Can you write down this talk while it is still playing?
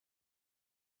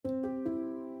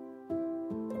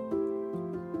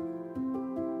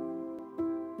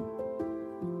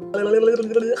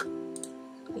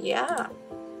Yeah.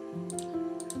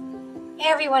 Hey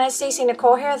everyone, it's Stacey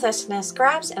Nicole here with SNS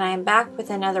Scraps, and I am back with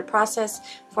another process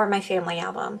for my family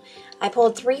album. I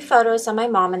pulled 3 photos of my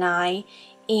mom and I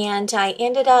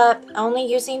ended up only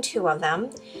using 2 of them.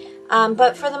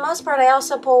 But for the most part, I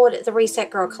also pulled the Reset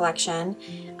Girl collection.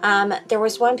 There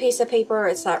was one piece of paper,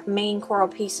 it's that main coral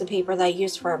piece of paper that I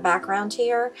used for a background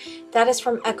here. That is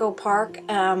from Echo Park.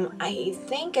 I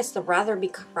think it's the Rather Be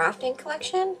Crafting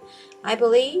collection, I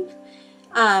believe.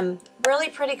 Really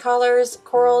pretty colors,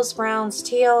 corals, browns,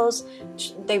 teals.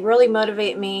 They really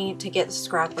motivate me to get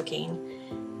scrapbooking.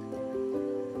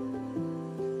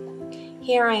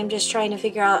 Here I am just trying to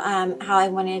figure out how I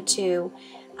wanted to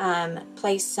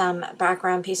place some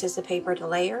background pieces of paper to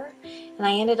layer, and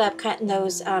I ended up cutting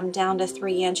those down to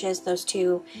 3 inches, those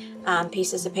 2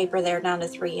 pieces of paper there down to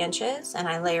 3 inches, and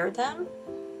I layered them,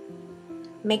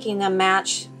 making them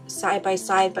match side by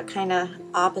side but kind of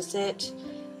opposite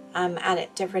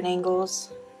at different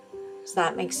angles. Does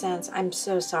that make sense? I'm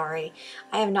so sorry.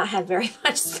 I have not had very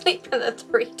much sleep in the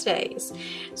 3 days,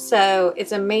 so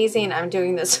it's amazing I'm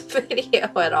doing this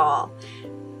video at all.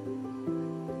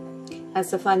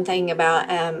 That's the fun thing about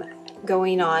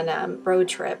going on road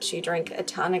trips. You drink a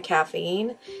ton of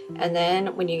caffeine, and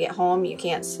then when you get home you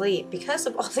can't sleep because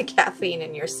of all the caffeine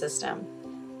in your system.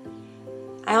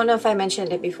 I don't know if I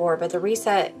mentioned it before, but the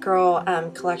Reset Girl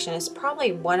collection is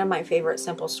probably one of my favorite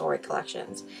simple story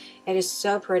collections. It is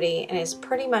so pretty, and it's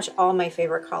pretty much all my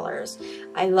favorite colors.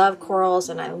 I love corals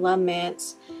and I love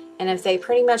mints, and if they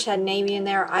pretty much had navy in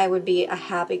there, I would be a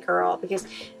happy girl, because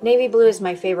navy blue is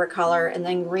my favorite color, and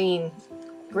then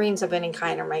greens of any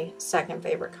kind are my second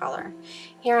favorite color.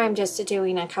 Here I'm just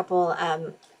doing a couple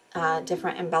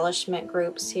different embellishment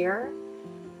groups here,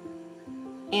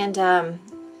 and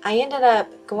I ended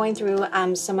up going through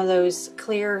some of those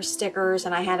clear stickers,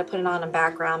 and I had to put it on a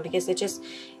background because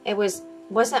it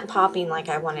wasn't popping like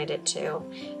I wanted it to.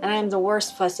 And I am the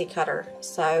worst fussy cutter,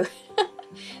 so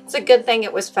it's a good thing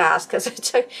it was fast, because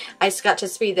I just got to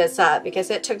speed this up because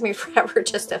it took me forever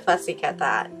just to fussy cut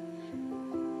that.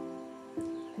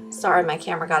 Sorry, my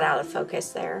camera got out of focus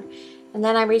there. And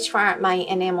then I reached for my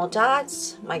enamel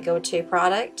dots, my go-to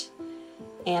product.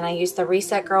 And I used the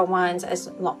Reset Girl ones as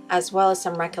well as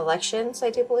some Recollections,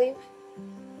 I do believe.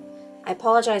 I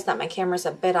apologize that my camera's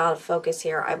a bit out of focus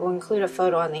here. I will include a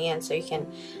photo on the end so you can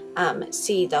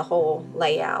see the whole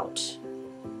layout.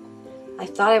 I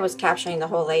thought I was capturing the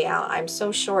whole layout. I'm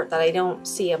so short that I don't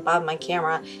see above my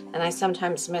camera, and I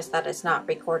sometimes miss that it's not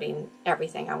recording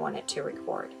everything I want it to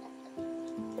record.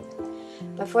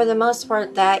 But for the most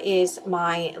part, that is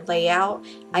my layout.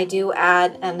 I do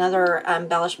add another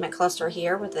embellishment cluster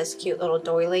here with this cute little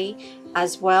doily,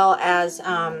 as well as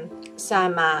some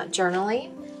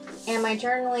journaling. And my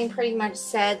journaling pretty much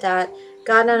said that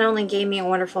God not only gave me a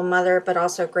wonderful mother, but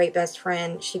also a great best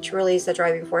friend. She truly is the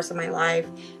driving force of my life.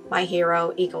 My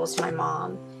hero equals my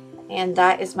mom. And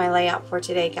that is my layout for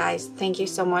today, guys. Thank you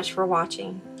so much for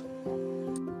watching.